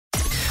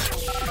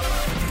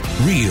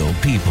Real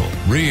people,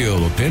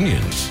 real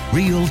opinions,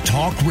 Real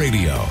Talk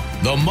Radio.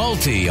 The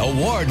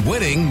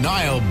multi-award-winning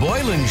Niall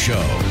Boylan Show.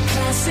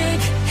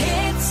 Classic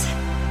hits.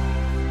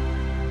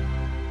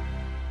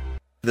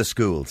 The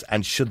schools,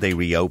 and should they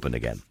reopen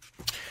again?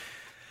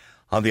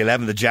 On the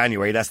 11th of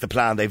January, that's the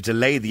plan. They've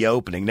delayed the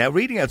opening. Now,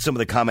 reading out some of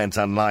the comments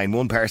online,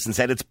 one person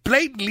said it's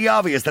blatantly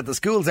obvious that the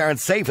schools aren't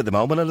safe at the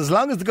moment, and as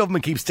long as the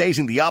government keeps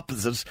stating the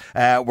opposite,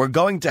 we're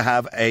going to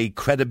have a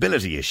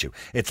credibility issue.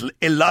 It's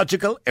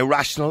illogical,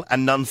 irrational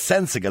and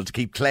nonsensical to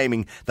keep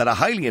claiming that a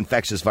highly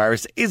infectious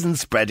virus isn't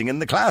spreading in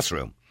the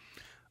classroom.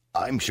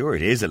 I'm sure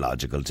it is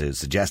illogical to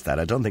suggest that.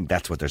 I don't think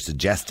that's what they're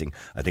suggesting.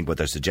 I think what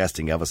they're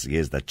suggesting obviously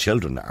is that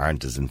children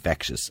aren't as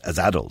infectious as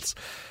adults,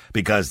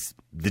 because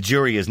the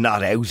jury is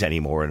not out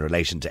anymore in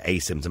relation to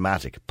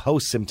asymptomatic.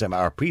 Post-symptom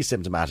or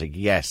pre-symptomatic,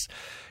 yes.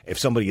 If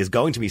somebody is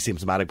going to be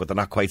symptomatic but they're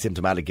not quite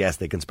symptomatic, yes,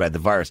 they can spread the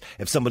virus.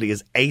 If somebody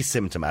is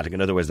asymptomatic,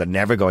 in other words, they're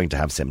never going to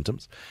have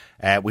symptoms,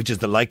 which is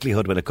the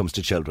likelihood when it comes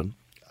to children.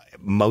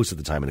 Most of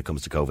the time when it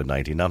comes to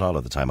COVID-19, not all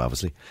of the time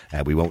obviously,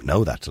 we won't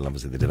know that till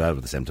obviously they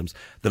develop the symptoms.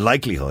 The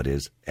likelihood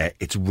is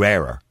it's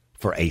rarer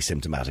for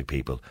asymptomatic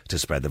people to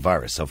spread the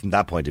virus. So from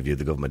that point of view,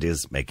 the government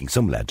is making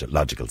some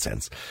logical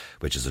sense,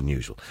 which is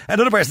unusual.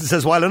 Another person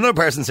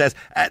says,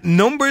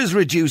 numbers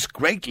reduced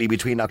greatly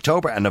between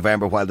October and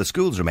November while the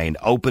schools remain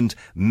opened.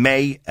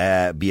 May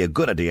be a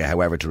good idea,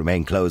 however, to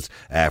remain closed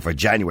for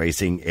January,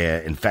 seeing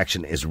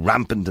infection is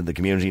rampant in the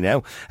community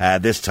now.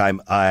 This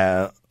time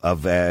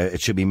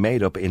it should be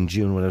made up in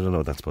June. Well, I don't know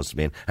what that's supposed to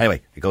mean.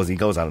 Anyway, he goes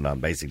on and on,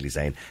 basically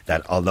saying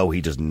that although he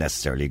doesn't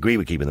necessarily agree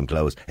with keeping them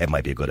closed, it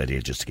might be a good idea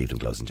just to keep them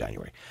closed in January.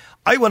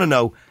 I want to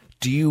know,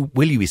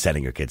 will you be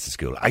sending your kids to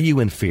school? Are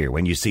you in fear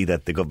when you see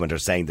that the government are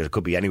saying there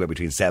could be anywhere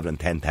between 7,000 and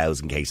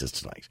 10,000 cases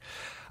tonight?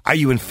 Are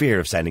you in fear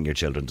of sending your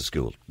children to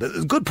school?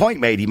 There's a good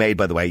point he made,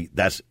 by the way,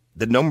 that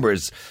the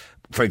numbers,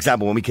 for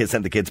example, when we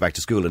sent the kids back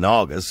to school in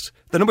August,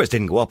 the numbers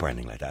didn't go up or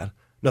anything like that.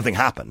 Nothing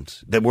happened.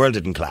 The world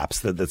didn't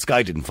collapse. The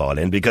sky didn't fall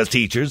in because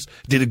teachers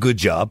did a good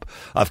job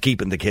of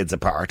keeping the kids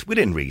apart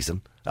within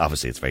reason.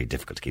 Obviously, it's very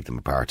difficult to keep them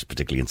apart,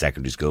 particularly in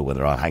secondary school when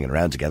they're all hanging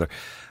around together.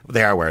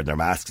 They are wearing their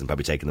masks and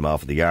probably taking them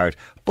off in the yard.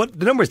 But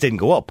the numbers didn't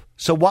go up.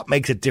 So what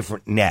makes it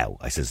different now,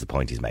 I suppose, the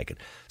point he's making.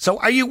 So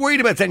are you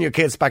worried about sending your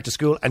kids back to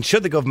school, and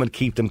should the government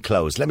keep them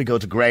closed? Let me go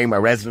to Graham,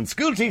 our resident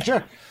school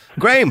teacher.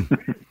 Graham.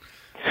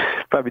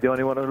 Probably the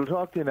only one who'll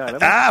talk to you now.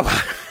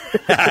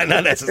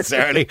 Not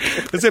necessarily.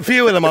 There's a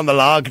few of them on the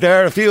log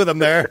there, a few of them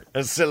there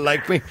that still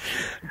like me.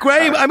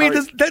 Graham, I mean,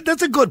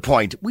 that's a good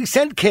point. We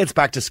sent kids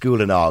back to school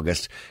in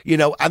August,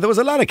 and there was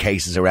a lot of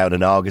cases around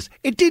in August.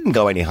 It didn't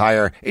go any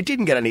higher. It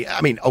didn't get any,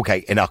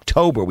 in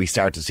October we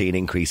started to see an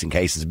increase in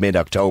cases,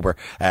 mid-October,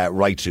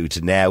 right through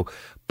to now.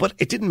 But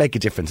it didn't make a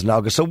difference in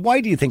August. So why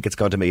do you think it's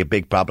going to be a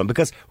big problem?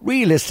 Because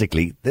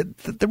realistically,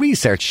 the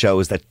research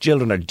shows that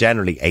children are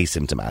generally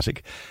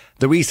asymptomatic.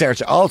 The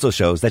research also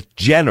shows that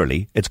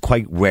generally it's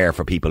quite rare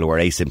for people who are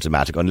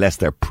asymptomatic, unless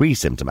they're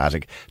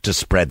pre-symptomatic, to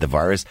spread the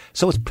virus.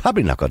 So it's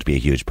probably not going to be a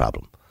huge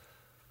problem.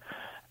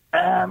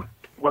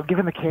 Well,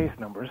 given the case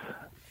numbers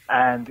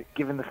and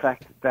given the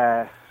fact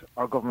that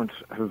our government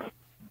have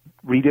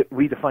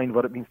redefined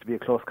what it means to be a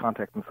close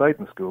contact inside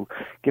the school,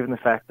 given the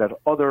fact that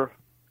other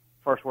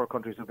first world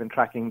countries have been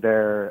tracking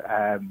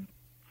their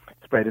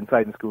spread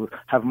inside in schools,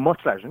 have much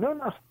larger.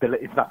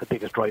 It's not the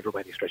biggest driver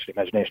by any stretch of the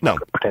imagination. No. I'm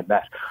going to pretend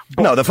that.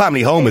 But no, the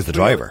family home is the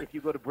driver. If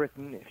you go to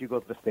Britain, if you go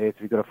to the States,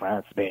 if you go to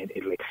France, Spain,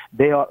 Italy,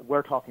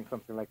 we're talking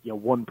something like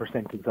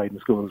 1% inside in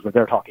schools, but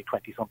they're talking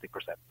 20-something%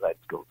 inside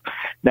in schools.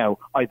 Now,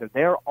 either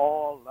they're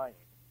all lying,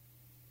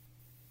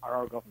 or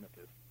our government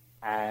is.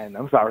 And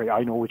I'm sorry,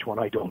 I know which one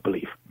I don't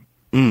believe.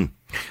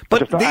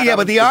 But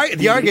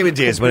the argument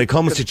is when it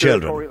comes to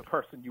children,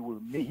 person you will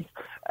meet,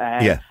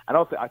 and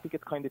also I think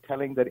it's kind of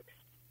telling that,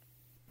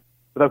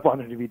 without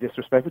wanting to be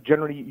disrespectful,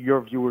 generally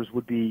your viewers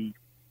would be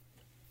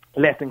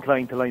less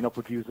inclined to line up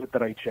with views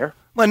that I'd share.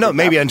 Well, no,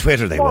 maybe on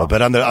Twitter they will,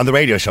 but on the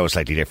radio show it's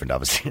slightly different,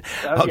 obviously.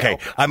 Okay,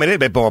 I'm a little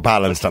bit more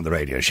balanced on the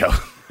radio show.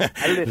 A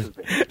little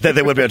bit.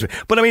 They will be able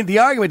to. But I mean, the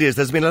argument is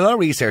there's been a lot of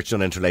research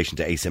done in relation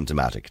to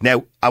asymptomatic.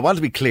 Now, I want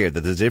to be clear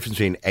that there's a difference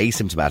between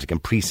asymptomatic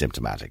and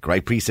pre-symptomatic,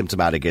 right?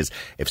 Pre-symptomatic is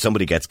if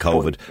somebody gets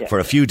COVID for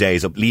a few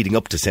days leading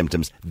up to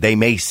symptoms, they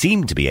may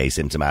seem to be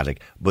asymptomatic,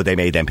 but they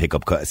may then pick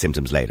up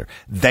symptoms later.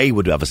 They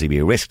would obviously be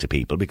a risk to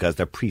people because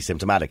they're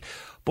pre-symptomatic.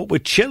 But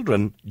with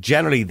children,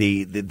 generally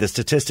the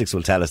statistics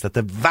will tell us that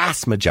the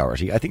vast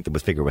majority, I think the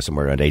figure was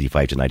somewhere around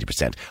 85 to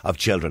 90% of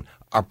children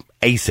are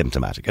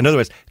asymptomatic. In other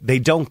words, they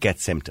don't get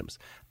symptoms.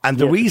 And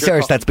the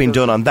research that's been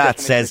done on that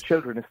says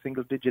children is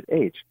single-digit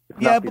age.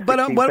 It's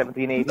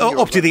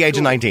up to the age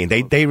of 19.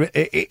 They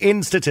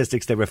in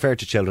statistics they refer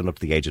to children up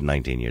to the age of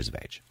 19 years of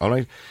age. All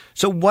right.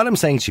 So what I'm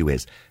saying to you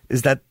is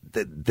that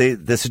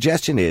the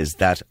suggestion is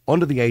that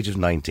under the age of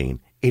 19,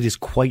 it is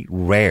quite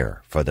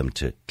rare for them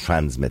to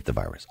transmit the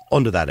virus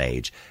under that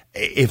age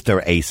if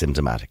they're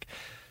asymptomatic.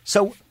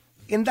 So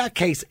in that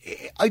case,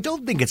 I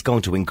don't think it's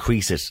going to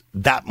increase it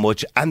that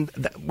much. And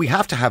we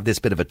have to have this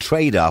bit of a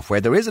trade-off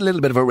where there is a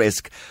little bit of a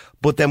risk,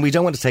 but then we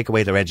don't want to take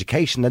away their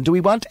education. And do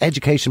we want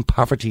education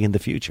poverty in the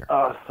future?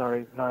 Oh,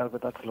 sorry, Niall,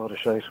 but that's a load of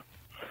shite.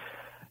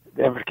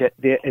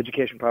 The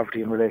education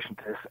poverty in relation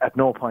to this, at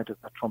no point does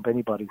that trump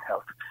anybody's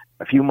health.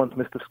 A few months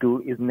missed of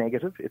school is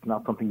negative. It's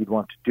not something you'd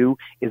want to do.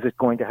 Is it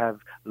going to have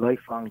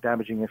lifelong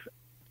damaging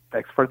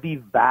effects for the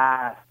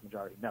vast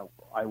majority? No,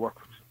 I work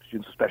with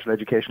students with special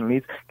educational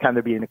needs. Can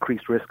there be an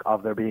increased risk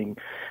of there being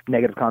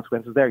negative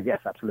consequences there? Yes,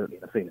 absolutely,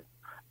 and I've seen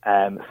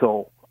it.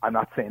 So I'm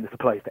not saying this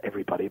applies to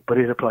everybody, but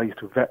it applies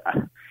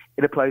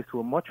to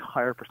a much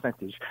higher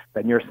percentage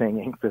than you're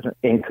saying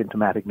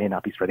asymptomatic may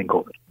not be spreading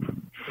COVID.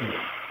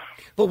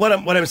 But what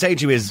I'm saying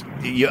to you is,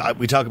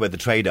 we talk about the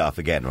trade-off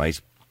again, right?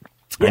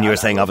 And you were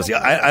saying, obviously,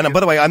 and by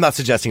the way, I'm not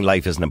suggesting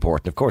life isn't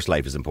important. Of course,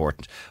 life is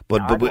important.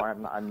 But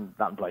I'm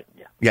not blind.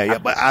 Yeah,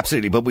 but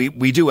absolutely. But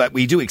we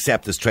do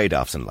accept there's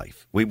trade-offs in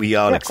life. We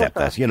all accept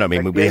that. You know what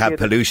I mean? We have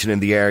pollution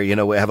in the air. You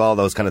know, we have all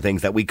those kind of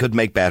things that we could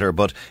make better.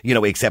 But you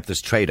know, we accept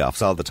there's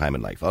trade-offs all the time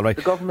in life. All right.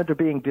 The government are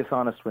being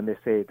dishonest when they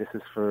say this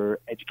is for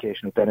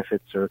educational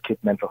benefits or kids'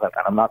 mental health.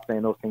 And I'm not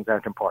saying those things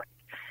aren't important.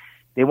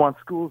 They want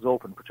schools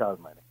open for child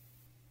minding.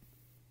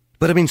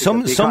 But I mean,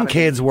 some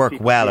kids work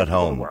well at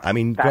home. I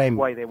mean, that's Graham,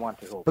 why they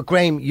want it open. But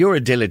Graham, you're a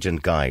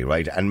diligent guy,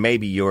 right? And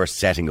maybe you're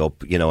setting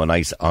up, you know, a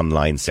nice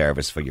online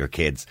service for your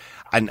kids,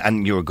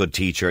 and you're a good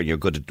teacher and you're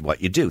good at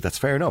what you do. That's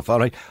fair enough, all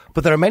right.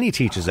 But there are many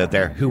teachers out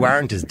there who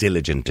aren't as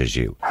diligent as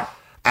you.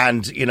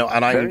 And, you know,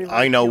 and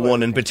I know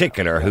one in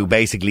particular who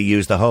basically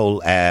used the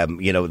whole,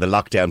 you know, the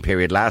lockdown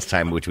period last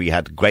time, which we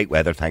had great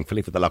weather,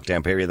 thankfully, for the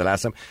lockdown period the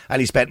last time, and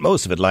he spent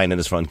most of it lying in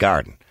his front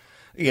garden.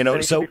 You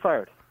know, so. Be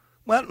fired.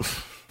 Well.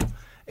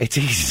 It's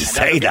easy to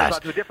say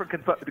that. To a different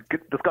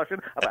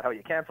discussion about how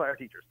you can't fire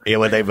teachers. Yeah,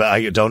 well,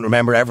 I don't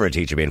remember ever a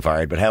teacher being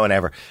fired, but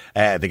however,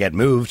 they get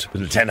moved,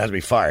 but they tend not to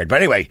be fired. But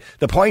anyway,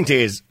 the point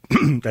is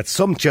that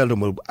some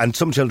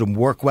children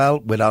work well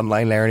with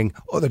online learning,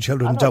 other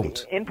children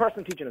don't.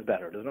 In-person teaching is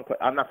better. There's no.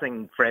 I'm not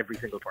saying for every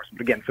single person,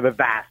 but again, for the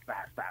vast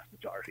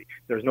majority,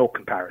 there's no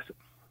comparison.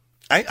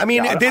 I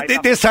mean,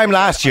 this time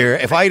last year,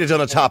 if I'd have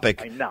done a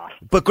topic... I'm not.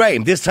 But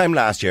Graham, this time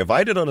last year, if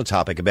I'd have done a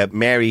topic about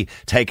Mary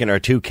taking her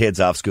 2 kids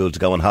off school to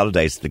go on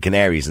holidays to the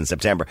Canaries in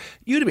September,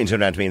 you'd have been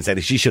turned around to me and said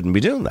that she shouldn't be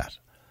doing that.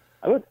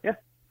 I would, yeah.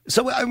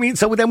 So, I mean,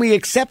 so then we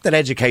accept that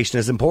education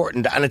is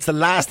important, and it's the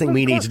last thing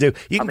we need to do.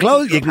 You can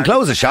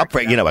close a shop for,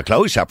 you know, a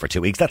clothes shop for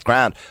 2 weeks, that's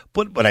grand.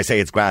 But when I say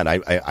it's grand,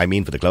 I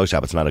mean for the clothes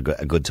shop, it's not a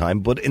good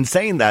time. But in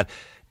saying that,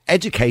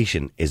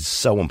 education is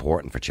so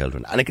important for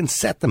children, and it can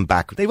set them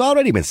back. They've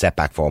already been set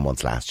back 4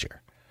 months last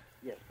year.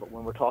 Yes, but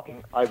when we're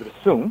talking, I would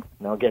assume,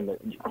 now again,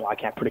 I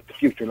can't predict the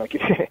future, like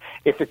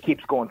if it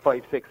keeps going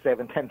 5, 6,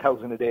 7,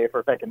 10,000 a day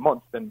for a second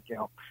month, then, you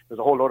know, there's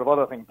a whole load of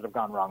other things that have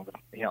gone wrong that,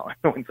 you know,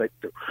 no insight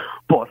to.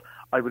 But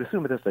I would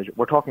assume at this stage,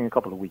 we're talking a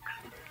couple of weeks,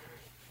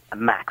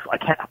 max.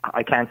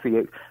 I can't see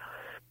it.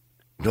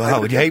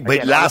 No,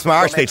 but last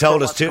March they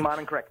told us 2.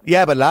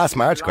 Yeah, but last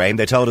March, Graham,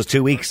 they told us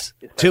 2 weeks.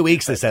 2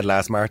 weeks, they said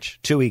last March.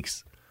 2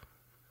 weeks,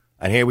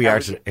 and here we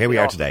are. Here we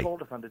are today.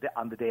 Told us on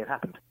the day it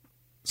happened.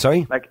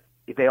 Sorry, like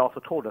they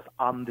also told us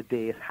on the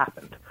day it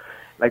happened.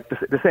 Like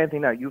the same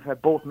thing now. You've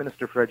had both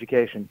Minister for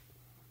Education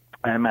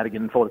and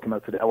Madigan and Foley come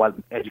out today. Well,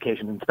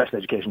 education and special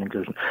education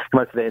inclusion come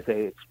out today and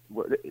say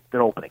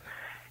they're opening.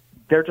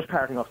 They're just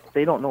parroting us.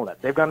 They don't know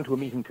that. They've gone into a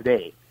meeting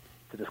today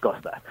to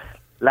discuss that.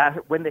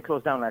 When they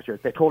closed down last year,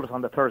 they told us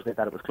on the Thursday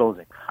that it was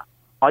closing.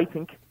 I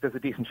think there's a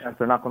decent chance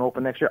they're not going to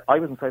open next year. I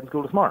was inside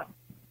school this morning,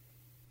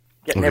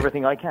 getting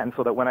everything I can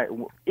so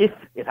that if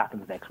it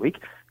happens next week,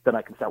 then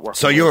I can start working.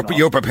 So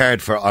you're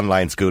prepared for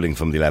online schooling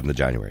from the 11th of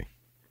January,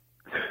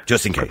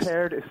 just in case.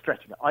 Prepared is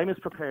stretching. I'm as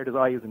prepared as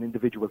I as an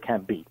individual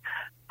can be.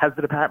 Has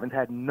the department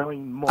had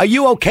 9 months? Are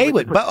you okay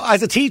with, but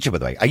as a teacher, by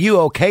the way, are you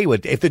okay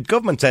with if the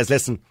government says,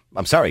 listen,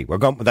 I'm sorry,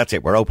 that's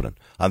it, we're opening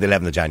on the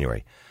 11th of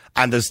January.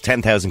 And there's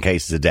 10,000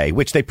 cases a day,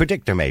 which they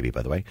predict there may be,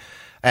 by the way.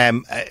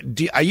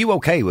 Are you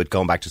okay with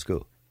going back to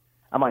school?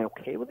 Am I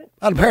okay with it?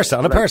 On a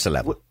personal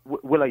level.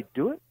 Will I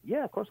do it?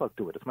 Yeah, of course I'll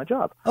do it. It's my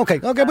job. Okay,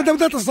 but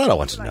that's not what I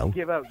want to know.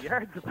 Give out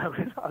yards about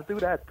it. I'll do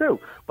that too.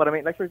 But I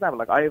mean, like for example,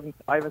 like I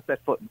haven't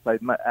set foot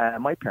inside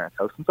my parents'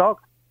 house since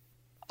August.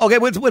 Okay,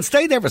 we'll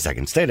stay there for a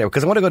second. Stay there,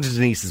 because I want to go to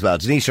Denise as well.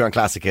 Denise, you're on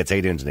Classic Hits. How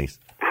you doing, Denise?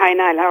 Hi,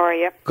 Niall. How are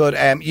you? Good.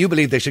 You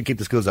believe they should keep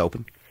the schools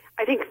open?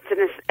 I think it's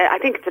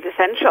an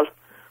essential.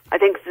 I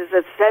think it's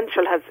as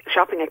essential as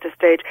shopping at this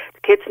stage.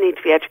 The kids need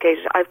to be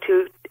educated. I have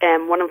 2,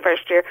 one in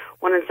first year,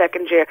 one in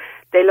second year.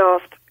 They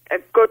lost a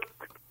good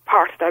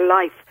part of their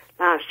life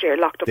last year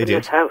locked up in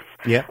this house.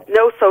 Yeah.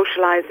 No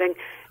socialising.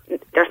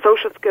 Their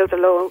social skills are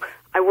low.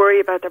 I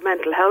worry about their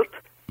mental health.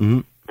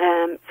 Mm-hmm.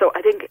 So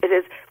I think it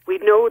is, we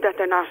know that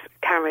they're not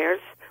carriers.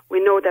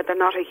 We know that they're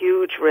not a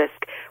huge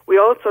risk. We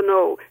also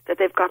know that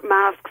they've got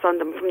masks on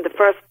them from the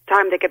first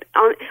time they get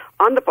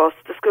on the bus,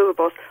 the school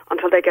bus,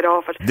 until they get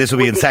off it. This will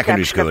be in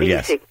secondary school,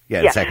 yes.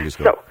 Yeah, in secondary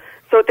school.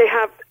 So they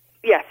have,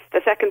 yes,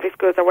 the secondary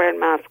schools are wearing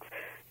masks.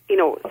 You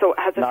know, so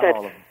as I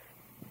said...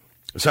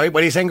 Sorry,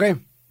 what are you saying,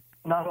 Graham?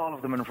 Not all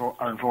of them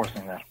are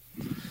enforcing that.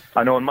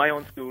 I know in my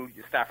own school,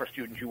 staff or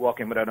students, you walk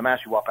in without a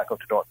mask, you walk back out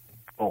the door.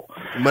 Oh.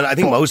 Well, I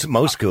think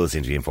most schools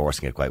seem to be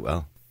enforcing it quite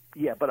well.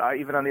 Yeah, but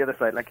even on the other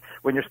side, like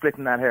when you're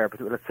splitting that hair,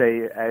 let's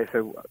say,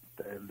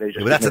 they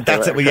just...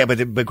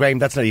 But Graham,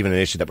 that's not even an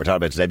issue that we're talking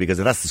about today, because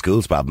if that's the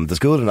school's problem, the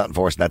school are not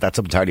enforcing that. That's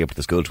entirely up to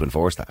the school to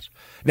enforce that.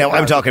 Now,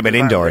 I'm talking about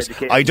indoors.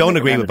 I don't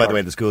agree with, by the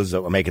way, the schools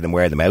are making them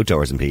wear them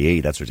outdoors in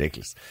PE. That's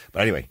ridiculous.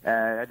 But anyway.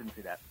 I didn't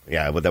see that.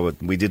 Yeah, but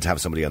we did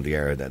have somebody on the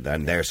air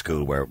and their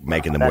school were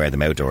making them wear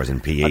them outdoors in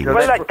PE.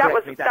 Well, like that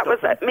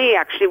was me,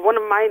 actually. One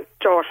of my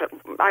daughters...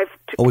 Oh,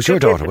 it was your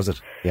daughter, was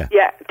it? Yeah.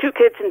 Yeah, 2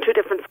 kids in 2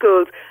 different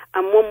schools,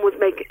 and one was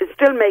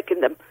still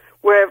making them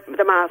wear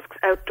the masks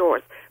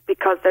outdoors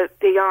because the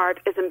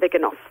yard isn't big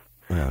enough.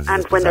 Well,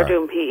 and when they're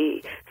doing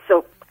PE.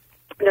 So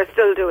they're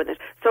still doing it.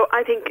 So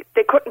I think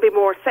they couldn't be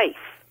more safe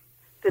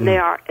than they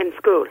are in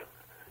school.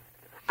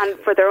 And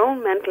for their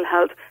own mental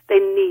health, they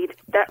need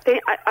that.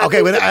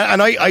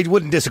 I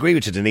wouldn't disagree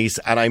with you, Denise,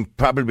 and I'm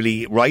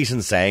probably right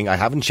in saying, I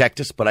haven't checked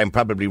it, but I'm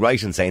probably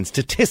right in saying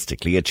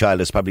statistically a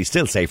child is probably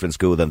still safer in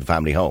school than the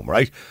family home,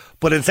 right?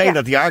 But in saying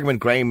that, the argument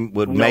Graham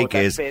would make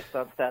is... based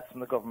on stats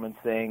from the government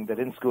saying that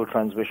in-school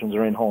transmissions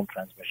are in-home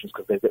transmissions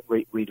because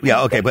they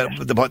Yeah, okay, but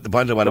the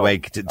point I want to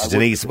make to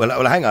Denise...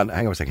 Well, hang on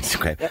a second,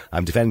 Graham. Yeah.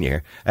 I'm defending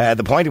you here.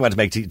 The point I want to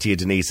make to you,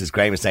 Denise, is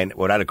Graham is saying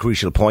we're at a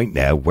crucial point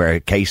now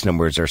where case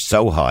numbers are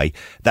so high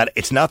that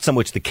it's not so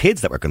much the kids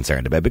that we're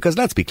concerned about, because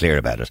let's be clear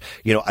about it.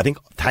 You know, I think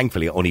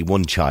thankfully only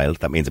one child,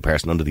 that means a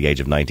person under the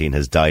age of 19,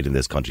 has died in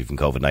this country from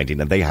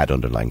COVID-19, and they had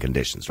underlying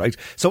conditions, right?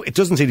 So it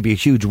doesn't seem to be a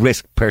huge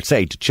risk per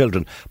se to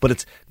children, but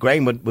it's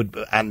Graham would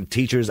and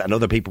teachers and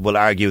other people will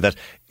argue that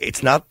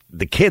it's not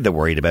the kid they're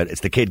worried about,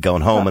 it's the kid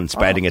going home and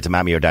spreading it to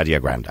mammy or daddy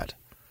or granddad.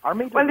 Or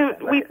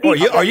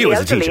you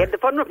as a teacher. The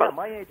vulnerable. Yeah,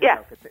 my age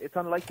it's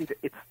unlikely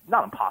it's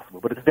not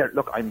impossible, but it's there.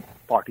 Look, I'm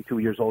 42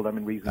 years old. I'm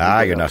in reason.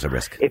 You're not at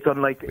risk. It's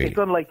unlikely. Really? It's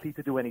unlikely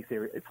to do any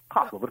serious. It's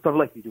possible, but it's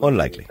unlikely to do any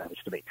serious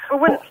damage to me.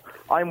 But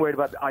I'm worried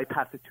about I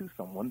pass it to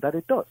someone that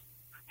it does.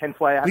 Hence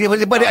why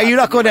I. But are you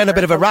not going down a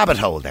bit of a rabbit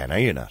hole then? Are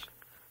you not?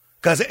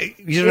 Because,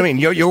 you know what I mean,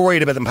 you're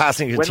worried about them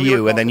passing it to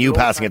you and then you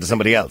passing it to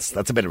somebody else.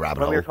 That's a bit of rabbit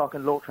hole. When we were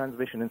talking low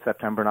transmission in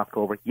September and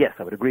October, yes,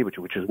 I would agree with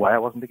you, which is why I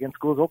wasn't against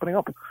schools opening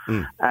up.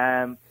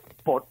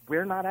 But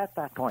we're not at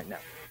that point now.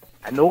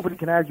 And nobody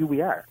can argue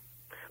we are.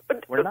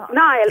 But we're not.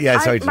 Niall,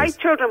 my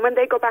children, when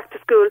they go back to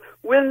school,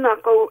 will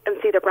not go and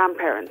see their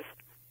grandparents.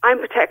 I'm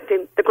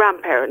protecting the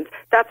grandparents.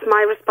 That's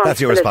my responsibility. That's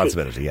your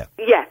responsibility, yeah.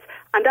 Yes,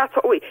 and that's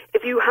what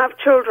if you have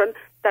children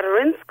that are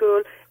in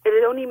school,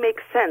 it only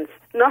makes sense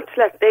not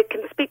to they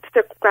can speak to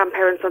their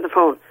grandparents on the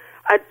phone.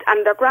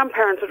 And their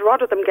grandparents would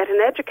rather them get an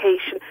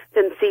education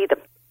than see them.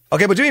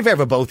 Okay, but do me a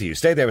favour, both of you.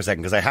 Stay there for a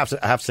second, because I have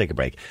to take a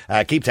break.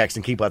 Keep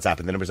texting, keep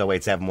WhatsApping. The number's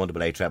 087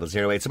 188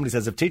 0008. Somebody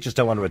says if teachers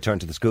don't want to return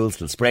to the schools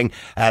till spring,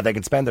 they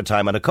can spend their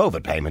time on a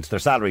COVID payment. Their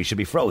salary should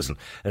be frozen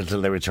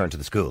until they return to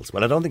the schools.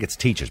 Well, I don't think it's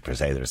teachers per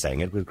se that are saying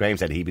it. Graham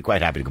said he'd be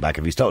quite happy to go back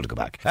if he's told to go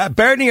back.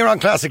 Bernie, you're on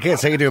Classic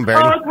Hits. How you doing,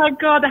 Bernie? Oh, thank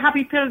God, the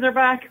happy pills are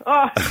back.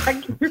 Oh,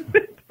 thank you.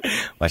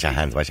 Wash your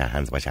hands, wash your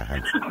hands, wash your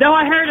hands. No,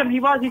 I heard him.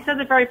 He says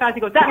it very fast. He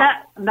goes,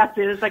 that, and that's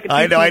it. It's like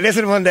I know. I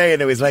listened one day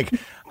and it was like,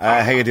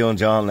 how you doing,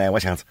 John?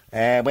 Wash your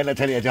hands. Well, I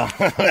tell you, John,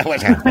 wash your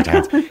hands, wash your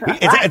hands.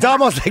 It's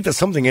almost like there's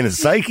something in his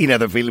psyche now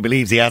that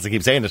believes he has to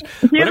keep saying it.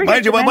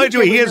 But mind you,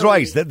 he is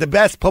right. The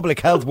best public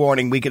health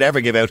warning we could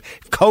ever give out,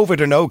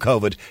 COVID or no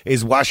COVID,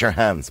 is wash your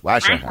hands.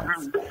 Wash your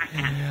hands.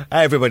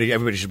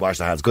 Everybody should wash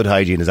their hands. Good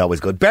hygiene is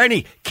always good.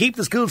 Bernie, keep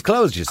the schools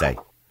closed, you say?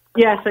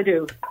 Yes, I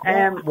do.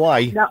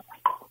 Why? No.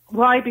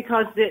 Why?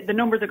 Because the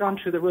numbers have gone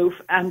through the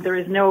roof, and there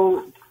is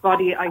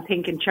nobody, I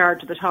think, in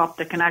charge at the top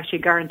that can actually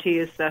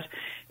guarantee us that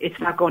it's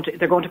not going to.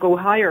 They're going to go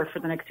higher for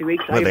the next 2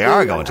 weeks. Well, they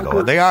are going to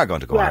go. They are going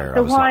to go higher.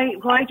 So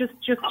why just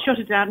shut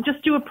it down?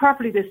 Just do it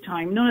properly this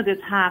time. None of this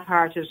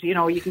half-hearted. You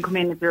know, you can come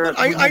in if you're.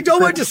 I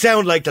don't want to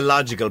sound like the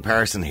logical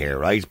person here,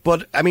 right?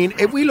 But I mean,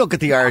 if we look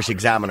at the Irish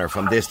Examiner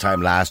from this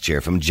time last year,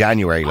 from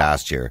January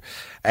last year.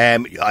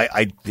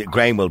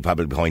 Graham will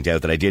probably point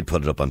out that I did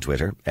put it up on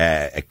Twitter,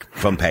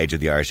 front page of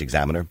the Irish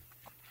Examiner.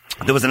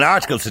 There was an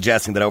article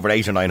suggesting that over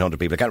 800 or 900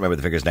 people, I can't remember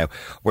the figures now,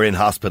 were in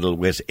hospital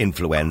with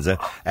influenza.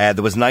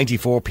 There was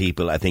 94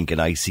 people, I think, in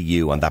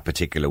ICU on that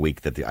particular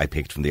week that I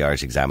picked from the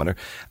Irish Examiner.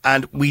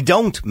 And we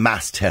don't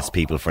mass test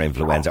people for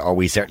influenza, or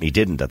we certainly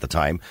didn't at the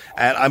time.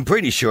 And I'm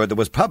pretty sure there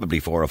was probably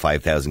 4,000 or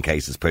 5,000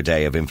 cases per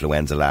day of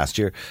influenza last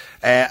year.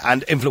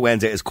 And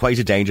influenza is quite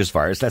a dangerous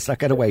virus. Let's not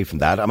get away from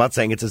that. I'm not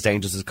saying it's as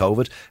dangerous as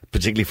COVID,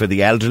 particularly for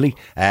the elderly.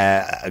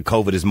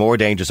 COVID is more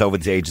dangerous over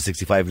the age of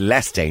 65,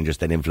 less dangerous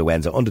than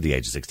influenza under the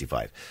age of 65.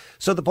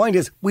 So the point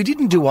is, we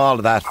didn't do all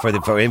of that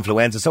for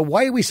influenza, so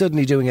why are we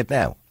suddenly doing it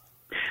now?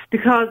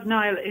 Because,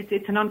 Niall,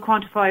 it's an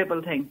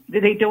unquantifiable thing.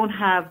 They don't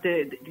have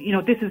this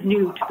is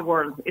new to the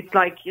world. It's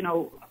like,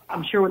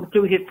 I'm sure when the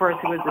flu hit first,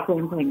 it was the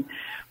same thing.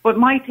 But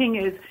my thing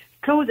is,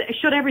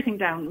 shut everything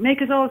down,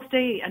 make us all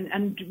stay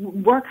and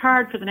work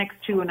hard for the next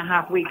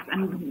 2.5 weeks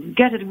and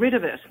get rid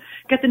of it,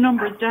 get the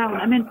numbers down.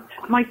 I mean,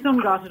 my son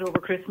got it over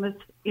Christmas,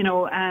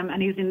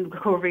 and he's in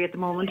recovery at the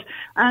moment.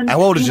 And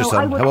how old is your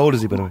son? How old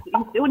is he, by the way?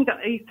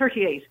 He's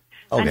 38.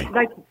 Okay. And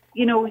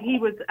he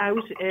was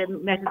out,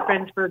 met his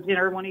friends for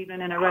dinner one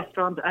evening in a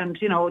restaurant, and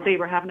they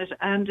were having it,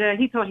 and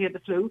he thought he had the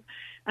flu,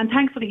 and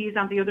thankfully he's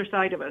on the other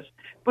side of it.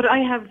 But I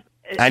have.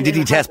 And did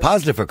he test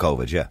positive for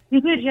COVID? Yeah.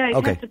 He did. Yeah,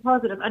 he tested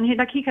positive, and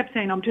he kept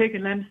saying, "I'm taking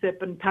Lemsip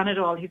and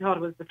Panadol." He thought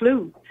it was the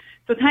flu.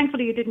 So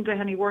thankfully it didn't get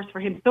any worse for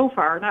him so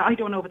far. Now I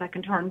don't know if that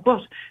can turn,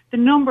 but the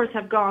numbers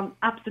have gone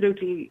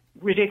absolutely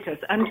ridiculous.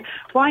 And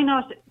why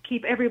not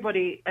keep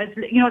everybody as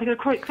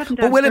cutting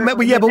down? But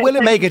will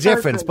it make a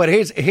difference? But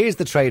here's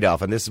the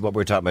trade-off, and this is what we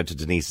were talking about to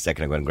Denise a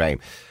second ago and Graham.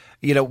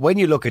 When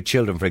you look at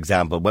children, for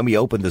example, when we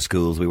opened the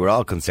schools, we were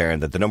all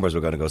concerned that the numbers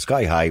were going to go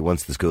sky high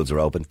once the schools were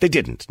opened. They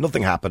didn't.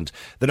 Nothing happened.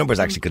 The numbers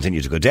actually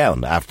continued to go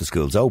down after the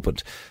schools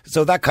opened.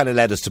 So that kind of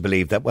led us to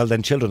believe that, well,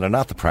 then children are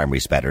not the primary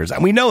spreaders.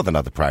 And we know they're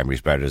not the primary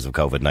spreaders of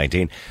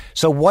COVID-19.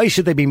 So why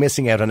should they be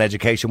missing out on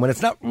education when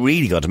it's not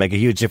really going to make a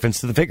huge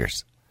difference to the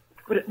figures?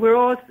 But we're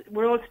all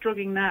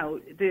struggling now.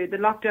 The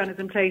lockdown is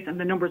in place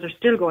and the numbers are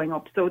still going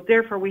up. So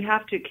therefore we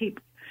have to keep...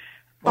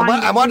 And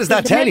what does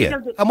that tell you?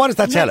 And what does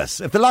that tell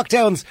us? If the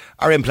lockdowns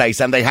are in place,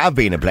 and they have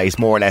been in place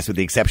more or less with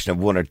the exception of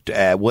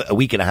a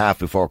week and a half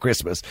before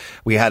Christmas,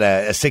 we had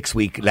a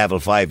 6-week level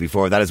 5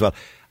 before that as well,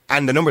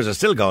 and the numbers are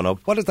still going up,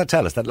 what does that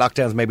tell us? That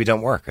lockdowns maybe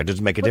don't work or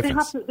doesn't make a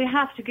difference? They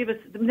have to give us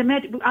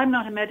I'm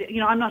not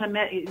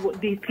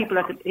these people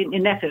in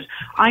NPHET.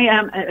 I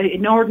am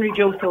an ordinary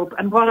Joe Soap,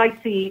 and what I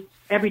see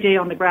every day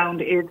on the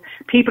ground is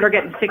people are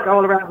getting sick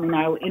all around me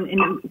now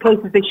in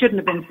places they shouldn't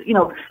have been,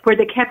 where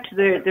they kept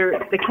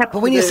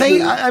But when you say,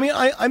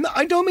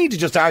 I don't mean to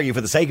just argue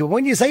for the sake of it.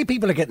 When you say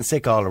people are getting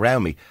sick all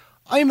around me,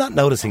 I'm not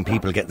noticing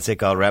people getting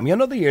sick all around me.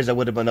 In other years, I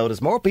would have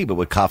noticed more people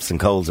with coughs and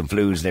colds and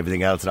flus and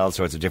everything else and all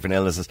sorts of different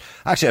illnesses.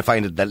 Actually, I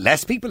find that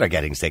less people are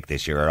getting sick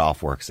this year or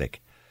off work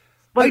sick.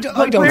 I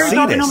don't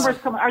see this.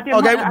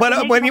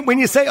 When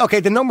you say,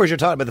 the numbers you're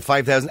talking about, the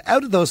 5,000,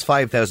 out of those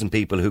 5,000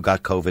 people who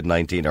got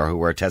COVID-19 or who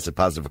were tested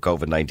positive for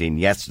COVID-19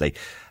 yesterday,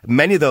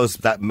 many of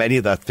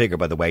that figure,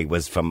 by the way,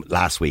 was from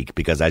last week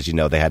because, as you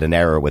know, they had an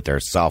error with their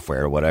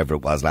software or whatever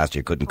it was last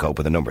year, couldn't cope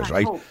with the numbers,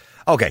 right?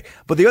 Okay,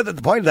 but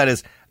the point of that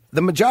is,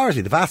 the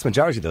vast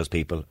majority of those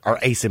people are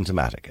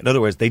asymptomatic. In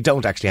other words, they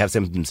don't actually have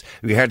symptoms.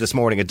 We heard this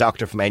morning a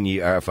doctor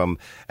from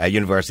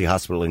University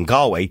Hospital in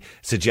Galway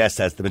suggests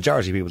that the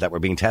majority of people that were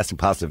being tested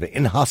positive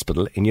in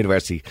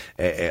University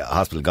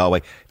Hospital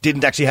Galway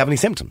didn't actually have any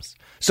symptoms.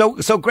 So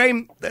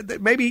Graham,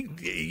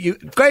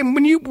 Graham,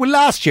 when you were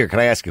last year,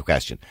 can I ask you a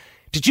question?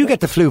 Did you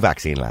get the flu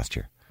vaccine last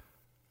year?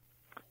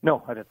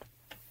 No, I didn't.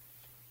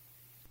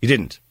 You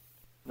didn't?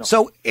 No.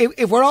 So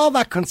if we're all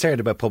that concerned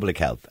about public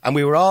health, and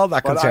we were all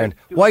that concerned,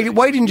 why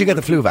didn't you get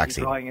the flu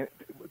vaccine? Come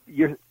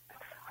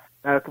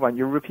on,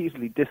 you're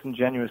repeatedly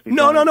disingenuous.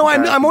 No,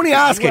 I'm only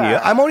asking you.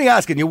 I'm only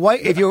asking you why.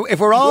 If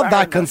we're all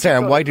that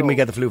concerned, why didn't we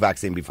get the flu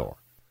vaccine before?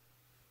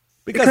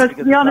 Because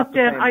to be honest,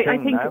 I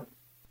think.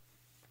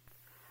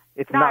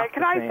 It's not.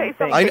 Can I say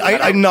something?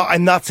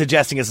 I'm not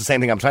suggesting it's the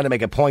same thing. I'm trying to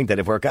make a point that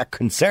if we're that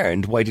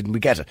concerned, why didn't we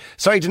get it?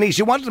 Sorry, Denise,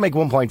 you wanted to make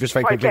one point just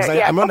very quickly.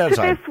 I'm running out of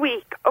time.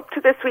 Up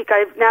to this week,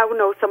 I now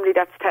know somebody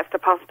that's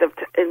tested positive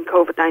in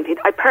COVID-19.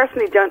 I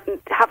personally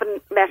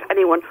haven't met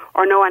anyone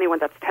or know anyone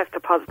that's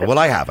tested positive. Well,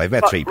 I have. I've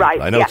met 3 people.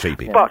 I know 3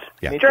 people. But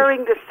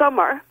during the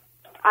summer,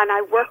 and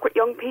I work with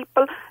young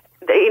people,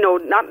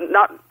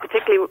 not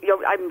particularly,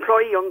 I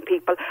employ young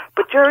people,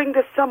 but during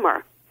the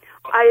summer,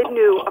 I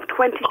knew of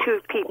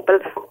 22 people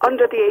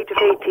under the age of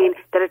 18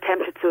 that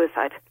attempted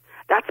suicide.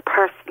 That's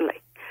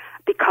personally,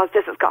 because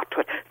this has got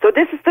to it. So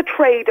this is the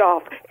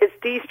trade-off, is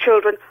these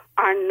children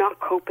are not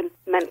coping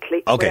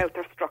mentally without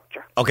their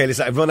structure. Okay,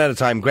 listen, I've run out of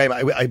time. Graham,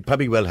 I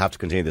probably will have to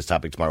continue this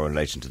topic tomorrow in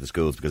relation to the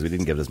schools because we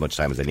didn't give it as much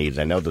time as I needed.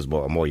 I know there's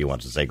more you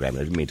want to say, Graham. I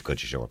didn't mean to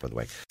cut you short, by the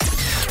way.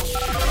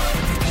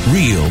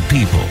 Real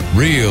people,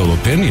 real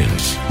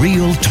opinions,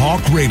 real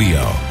talk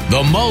radio.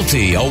 The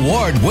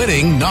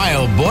multi-award-winning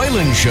Niall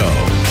Boylan Show.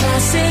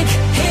 Classic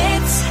hits.